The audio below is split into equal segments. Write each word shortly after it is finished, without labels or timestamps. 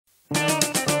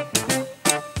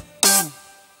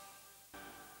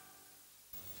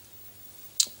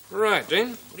Right,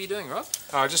 Dean. What are you doing, Rob?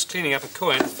 Just cleaning up a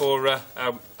coin for a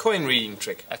coin reading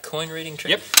trick. A coin reading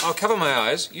trick? Yep. I'll cover my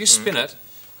eyes, you spin it,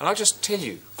 and I'll just tell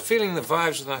you, feeling the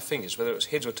vibes with my fingers, whether it was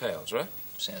heads or tails, right?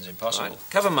 Sounds impossible. Right.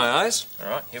 Cover my eyes. All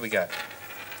right, here we go.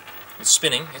 It's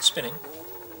spinning, it's spinning.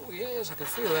 Oh, yes, I can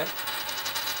feel that.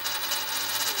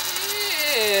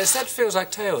 Yes, that feels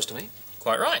like tails to me.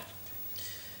 Quite right.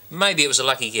 Maybe it was a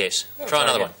lucky guess. Try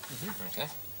another one. Okay.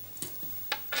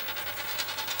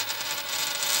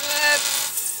 That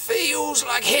feels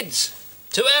like heads.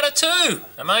 2 out of 2.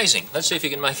 Amazing. Let's see if you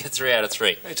can make it 3 out of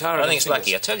 3. Very tiring I think it's fingers.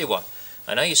 lucky. I tell you what.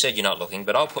 I know you said you're not looking,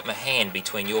 but I'll put my hand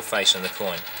between your face and the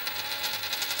coin.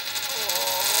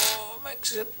 Oh,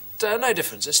 makes it no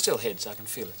difference. It's still heads. I can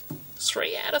feel it.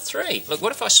 3 out of 3. Look,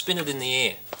 what if I spin it in the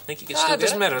air? Think you can still It get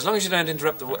doesn't matter, as long as you don't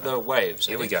interrupt the waves.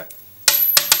 Here we go.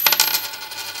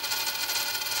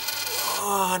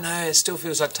 Oh, no, it still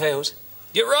feels like tails.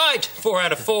 You're right. 4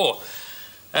 out of 4.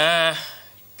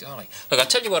 Golly. Look, I'll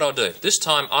tell you what I'll do. This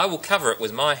time I will cover it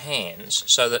with my hands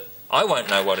so that I won't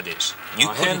know what it is. You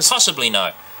couldn't possibly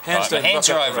know. Hands right, my hands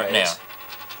are over it now.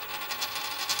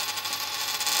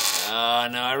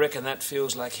 No, I reckon that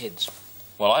feels like heads.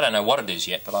 Well, I don't know what it is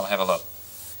yet, but I'll have a look.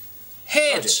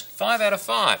 Heads. 5 out of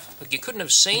 5. Look, you couldn't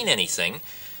have seen anything.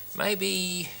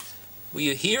 Maybe were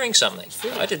you hearing something?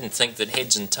 I didn't think that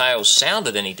heads and tails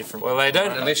sounded any different. Well, they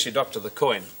don't unless you doctor the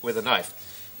coin with a knife.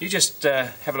 You just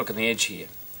have a look on the edge here.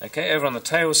 Okay, over on the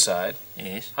tail side,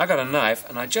 Yes. I got a knife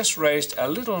and I just raised a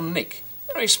little nick,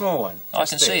 a very small one. I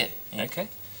can see it. Yeah. Okay,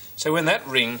 so when that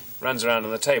ring runs around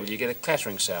on the table, you get a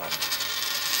clattering sound.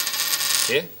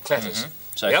 Here, clatters.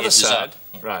 So the other heads is side, up.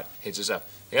 Yeah. right, heads is up.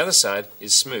 The other side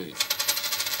is smooth.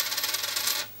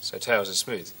 So tails are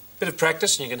smooth. Bit of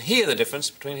practice and you can hear the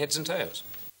difference between heads and tails.